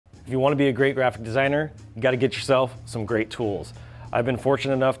If you want to be a great graphic designer, you got to get yourself some great tools. I've been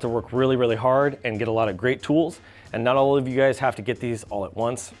fortunate enough to work really, really hard and get a lot of great tools, and not all of you guys have to get these all at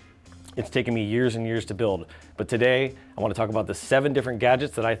once. It's taken me years and years to build, but today I want to talk about the 7 different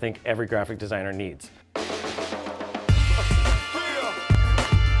gadgets that I think every graphic designer needs.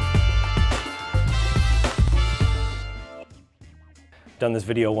 Done this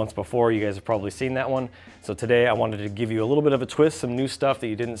video once before, you guys have probably seen that one. So today I wanted to give you a little bit of a twist, some new stuff that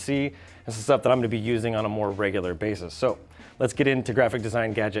you didn't see, and some stuff that I'm going to be using on a more regular basis. So let's get into graphic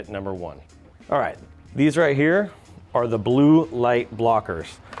design gadget number 1. All right, these right here are the blue light blockers.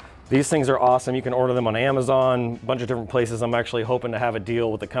 These things are awesome. You can order them on Amazon, a bunch of different places. I'm actually hoping to have a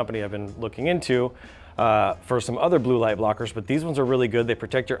deal with a company I've been looking into for some other blue light blockers, but these ones are really good. They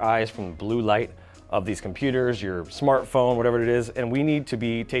protect your eyes from the blue light of these computers, your smartphone, whatever it is, and we need to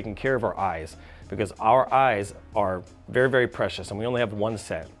be taking care of our eyes because our eyes are very, very precious and we only have one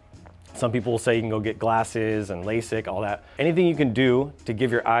set. Some people will say you can go get glasses and LASIK, all that. Anything you can do to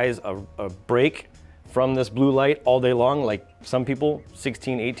give your eyes a break from this blue light all day long, like some people,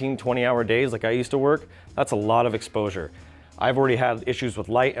 16, 18, 20-hour days like I used to work, that's a lot of exposure. I've already had issues with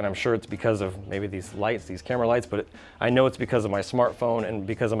light, and I'm sure it's because of maybe these lights, these camera lights, but I know it's because of my smartphone and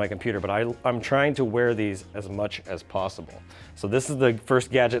because of my computer, but I'm trying to wear these as much as possible. So this is the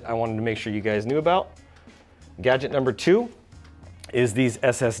first gadget I wanted to make sure you guys knew about. Gadget number 2 is these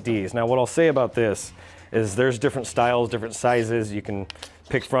SSDs. Now what I'll say about this is there's different styles, different sizes you can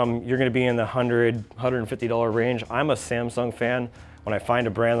pick from. You're gonna be in the $100, $150 range. I'm a Samsung fan. When I find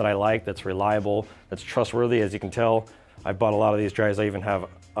a brand that I like, that's reliable, that's trustworthy, as you can tell, I've bought a lot of these drives. I even have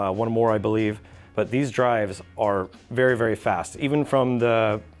one more, I believe. But these drives are very, very fast. Even from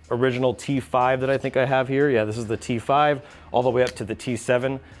the original T5 that I think I have here, yeah, this is the T5, all the way up to the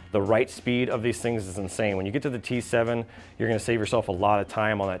T7. The write speed of these things is insane. When you get to the T7, you're gonna save yourself a lot of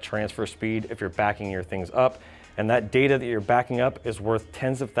time on that transfer speed if you're backing your things up. And that data that you're backing up is worth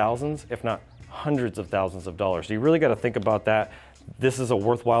tens of thousands, if not hundreds of thousands of dollars. So you really gotta think about that. This is a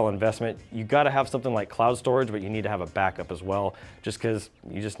worthwhile investment. You got to have something like cloud storage, but you need to have a backup as well, just because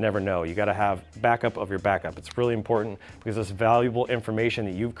you just never know. You got to have backup of your backup. It's really important because this valuable information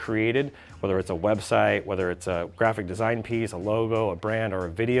that you've created, whether it's a website, whether it's a graphic design piece, a logo, a brand, or a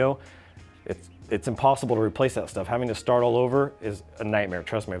video, it's impossible to replace that stuff. Having to start all over is a nightmare.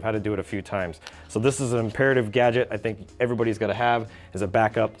 Trust me, I've had to do it a few times. So this is an imperative gadget I think everybody's got to have, is a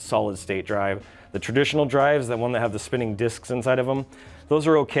backup solid state drive. The traditional drives, the one that have the spinning discs inside of them, those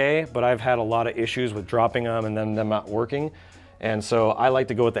are okay, but I've had a lot of issues with dropping them and then them not working. And so I like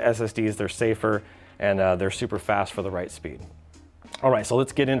to go with the SSDs. They're safer and they're super fast for the right speed. All right, so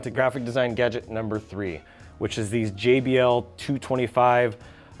let's get into graphic design gadget number 3, which is these JBL 225.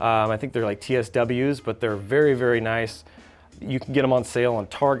 I think they're like TSWs, but they're very, very nice. You can get them on sale on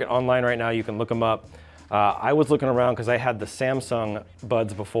Target online right now. You can look them up. I was looking around because I had the Samsung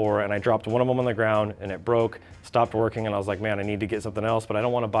buds before and I dropped one of them on the ground and it broke, stopped working, and I was like, man, I need to get something else, but I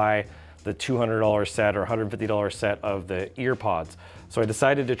don't want to buy the $200 set or $150 set of the ear pods. So I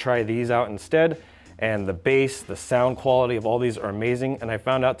decided to try these out instead, and the bass, the sound quality of all these are amazing, and I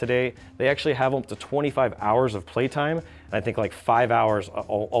found out today they actually have up to 25 hours of playtime, and I think like 5 hours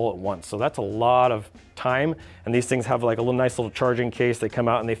all at once. So that's a lot of time, and these things have like a little nice little charging case. They come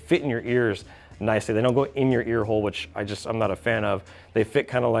out and they fit in your ears nicely. They don't go in your ear hole, which I'm not a fan of. They fit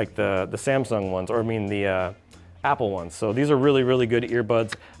kind of like the Samsung ones, or I mean the Apple ones. So these are really, really good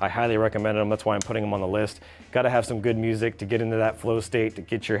earbuds. I highly recommend them. That's why I'm putting them on the list. Got to have some good music to get into that flow state, to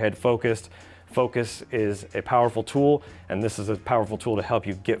get your head focused. Focus is a powerful tool, and this is a powerful tool to help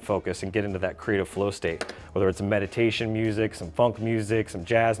you get focused and get into that creative flow state. Whether it's meditation music, some funk music, some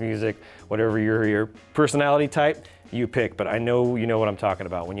jazz music, whatever your personality type, you pick, but I know you know what I'm talking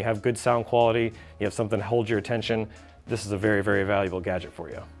about. When you have good sound quality, you have something to hold your attention, this is a very, very valuable gadget for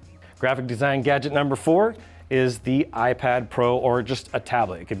you. Graphic design gadget number 4 is the iPad Pro, or just a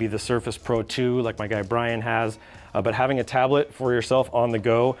tablet. It could be the Surface Pro 2 like my guy Brian has, but having a tablet for yourself on the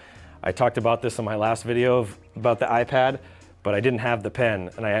go. I talked about this in my last video about the iPad, but I didn't have the pen,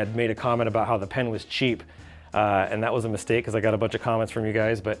 and I had made a comment about how the pen was cheap, and that was a mistake because I got a bunch of comments from you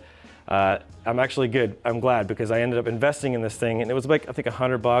guys, but I'm actually good. I'm glad, because I ended up investing in this thing, and it was like, I think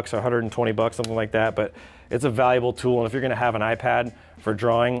 $100 or $120, something like that, but it's a valuable tool, and if you're gonna have an iPad for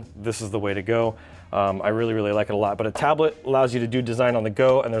drawing, this is the way to go. I really, really like it a lot, but a tablet allows you to do design on the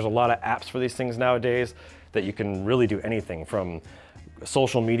go, and there's a lot of apps for these things nowadays that you can really do anything from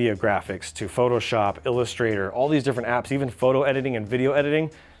social media graphics to Photoshop, Illustrator, all these different apps, even photo editing and video editing.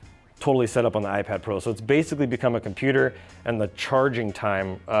 totally set up on the iPad Pro. So it's basically become a computer, and the charging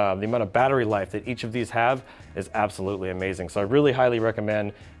time, the amount of battery life that each of these have is absolutely amazing. So I really highly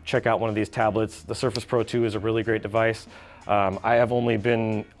recommend check out one of these tablets. The Surface Pro 2 is a really great device. I have only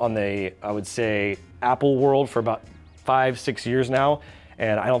been on the, I would say, Apple world for about 5-6 years now,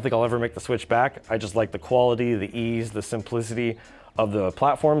 and I don't think I'll ever make the switch back. I just like the quality, the ease, the simplicity of the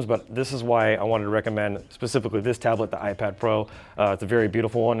platforms, but this is why I wanted to recommend specifically this tablet, the iPad Pro. It's a very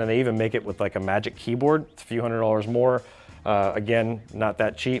beautiful one, and they even make it with like a Magic Keyboard. It's a few $100s more. Again, not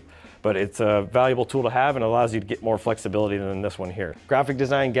that cheap, but it's a valuable tool to have and allows you to get more flexibility than this one here. Graphic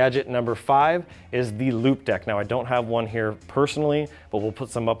design gadget number 5 is the Loupedeck. Now I don't have one here personally, but we'll put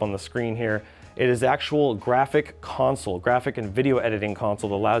some up on the screen here. It is actual graphic console, graphic and video editing console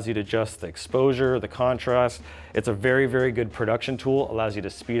that allows you to adjust the exposure, the contrast. It's a very, very good production tool, allows you to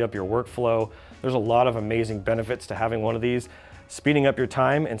speed up your workflow. There's a lot of amazing benefits to having one of these. Speeding up your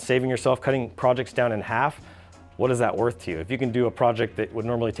time and saving yourself, cutting projects down in half. What is that worth to you? If you can do a project that would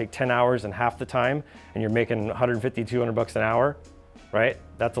normally take 10 hours in half the time and you're making 150, 200 bucks an hour, right?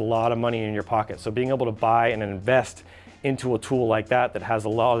 That's a lot of money in your pocket. So being able to buy and invest into a tool like that that has a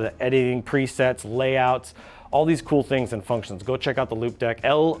lot of the editing presets, layouts, all these cool things and functions. Go check out the Loupedeck,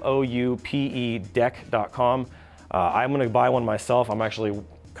 Loupedeck.com. I'm gonna buy one myself. I'm actually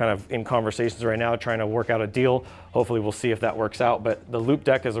kind of in conversations right now trying to work out a deal. Hopefully we'll see if that works out, but the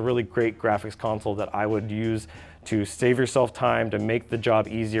Loupedeck is a really great graphics console that I would use to save yourself time, to make the job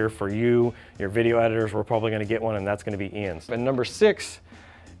easier for you. Your video editors, we're probably gonna get one, and that's gonna be Ian's. And number 6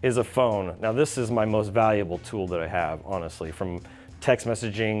 is a phone. Now this is my most valuable tool that I have, honestly, from text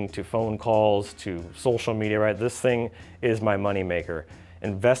messaging to phone calls to social media, right? This thing is my money maker.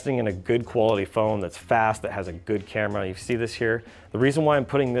 Investing in a good quality phone that's fast, that has a good camera. You see this here? The reason why I'm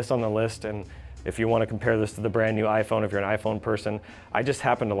putting this on the list, and if you want to compare this to the brand new iPhone, if you're an iPhone person, I just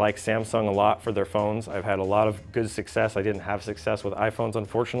happen to like Samsung a lot for their phones. I've had a lot of good success. I didn't have success with iPhones,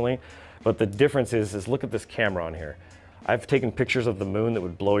 unfortunately, but the difference is look at this camera on here. I've taken pictures of the moon that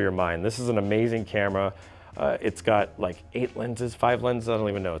would blow your mind. This is an amazing camera. It's got like 8 lenses, 5 lenses, I don't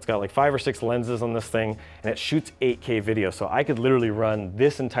even know. It's got like 5 or 6 lenses on this thing, and it shoots 8K video. So I could literally run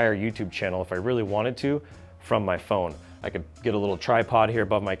this entire YouTube channel if I really wanted to from my phone. I could get a little tripod here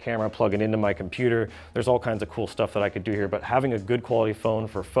above my camera, plug it into my computer. There's all kinds of cool stuff that I could do here, but having a good quality phone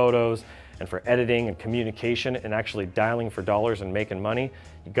for photos and for editing and communication and actually dialing for dollars and making money,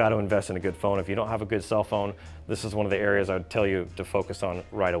 you got to invest in a good phone. If you don't have a good cell phone, this is one of the areas I would tell you to focus on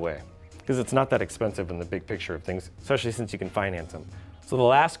right away, because it's not that expensive in the big picture of things, especially since you can finance them. So the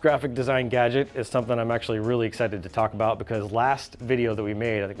last graphic design gadget is something I'm actually really excited to talk about, because last video that we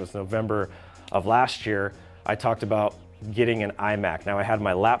made, I think it was November of last year, I talked about getting an iMac. Now I had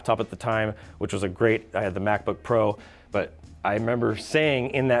my laptop at the time, which was I had the MacBook Pro, but I remember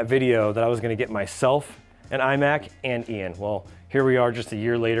saying in that video that I was gonna get myself an iMac and Ian. Well, here we are just a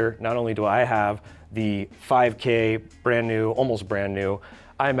year later. Not only do I have the 5K brand new, almost brand new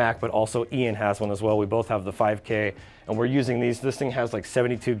iMac, but also Ian has one as well. We both have the 5K, and we're using these. This thing has like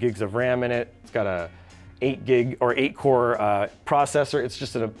 72 gigs of RAM in it. It's got a 8 core processor.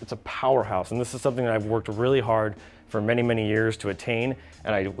 It's a powerhouse, and this is something that I've worked really hard for many, many years to attain,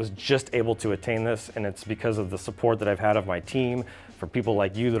 and I was just able to attain this, and it's because of the support that I've had of my team, for people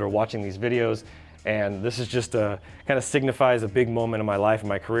like you that are watching these videos. And this is just kind of signifies a big moment in my life and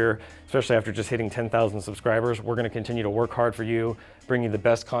my career, especially after just hitting 10,000 subscribers. We're going to continue to work hard for you, bring you the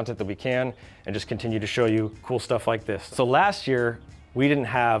best content that we can, and just continue to show you cool stuff like this. So last year, we didn't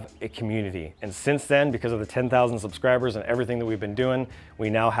have a community. And since then, because of the 10,000 subscribers and everything that we've been doing, we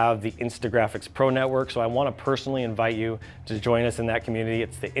now have the Instagraphics Pro Network. So I want to personally invite you to join us in that community.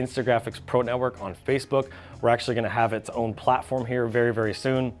 It's the Instagraphics Pro Network on Facebook. We're actually going to have its own platform here very, very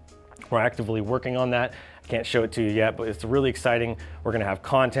soon. We're actively working on that. I can't show it to you yet, but it's really exciting. We're gonna have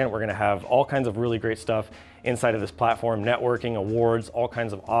content. We're gonna have all kinds of really great stuff inside of this platform, networking, awards, all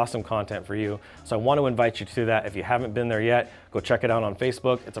kinds of awesome content for you. So I want to invite you to that. If you haven't been there yet, go check it out on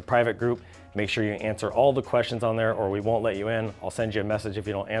Facebook. It's a private group. Make sure you answer all the questions on there, or we won't let you in. I'll send you a message if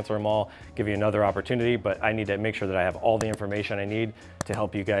you don't answer them all, give you another opportunity, but I need to make sure that I have all the information I need to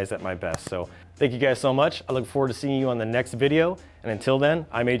help you guys at my best. So thank you guys so much. I look forward to seeing you on the next video. And until then,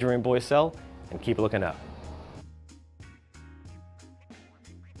 I'm Adrian Boycell, and keep looking up.